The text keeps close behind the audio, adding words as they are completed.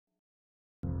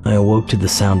I awoke to the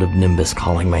sound of Nimbus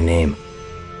calling my name.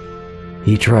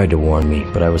 He tried to warn me,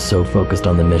 but I was so focused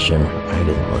on the mission, I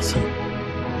didn't listen.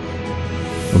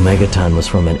 Omegaton was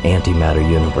from an antimatter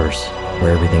universe,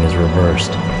 where everything is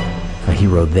reversed. A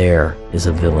hero there is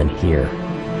a villain here.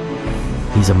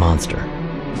 He's a monster,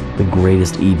 the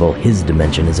greatest evil his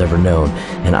dimension has ever known,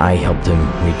 and I helped him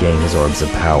regain his orbs of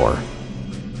power.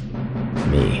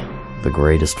 Me, the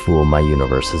greatest fool my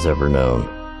universe has ever known.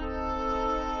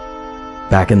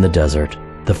 Back in the desert,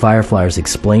 the Fireflyers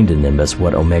explained to Nimbus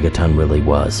what Omegaton really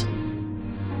was.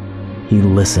 He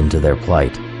listened to their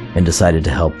plight and decided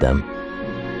to help them.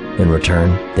 In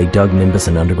return, they dug Nimbus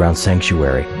an underground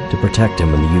sanctuary to protect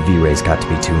him when the UV rays got to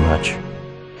be too much.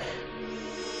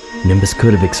 Nimbus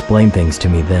could have explained things to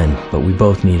me then, but we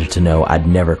both needed to know I'd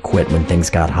never quit when things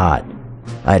got hot.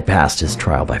 I had passed his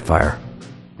trial by fire.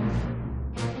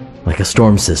 Like a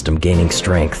storm system gaining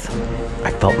strength,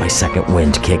 I felt my second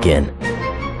wind kick in.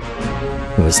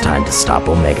 It was time to stop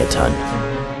Omegaton.